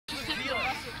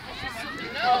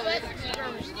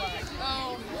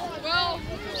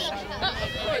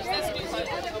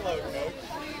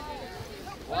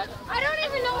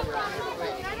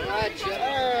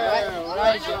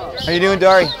How you doing,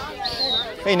 Dari?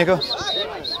 Hey, Nico.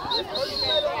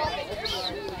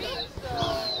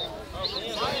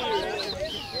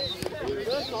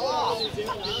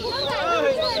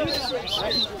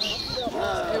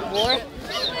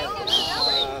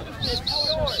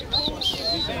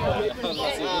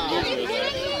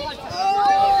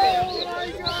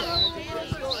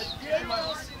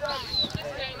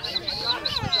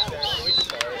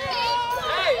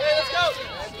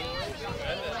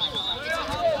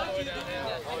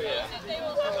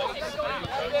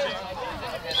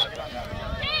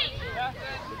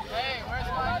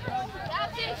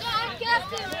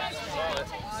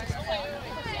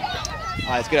 All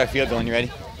right, let's get our field going. You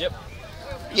ready? Yep.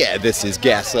 Yeah, this is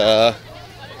GASA.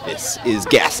 This is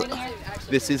GASA.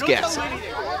 This is GASA.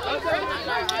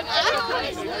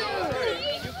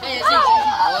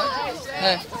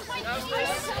 Hey.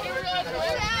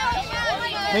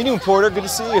 How you doing, Porter? Good to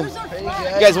see you.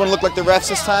 You guys want to look like the refs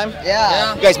this time?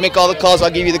 Yeah. You guys make all the calls.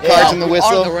 I'll give you the cards and the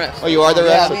whistle. We are the refs. Oh, you are the refs?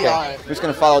 Yeah, we Okay. are. We're just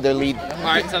gonna follow their lead. All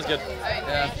right, sounds good.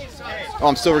 Yeah. Oh,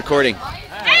 I'm still recording.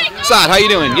 Saad, how you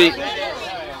doing?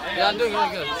 Yeah, I'm doing really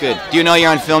good. Good. Do you know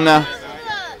you're on film now?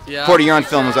 Yeah. Porter, you're on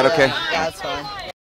film. Is that okay? Yeah, that's fine.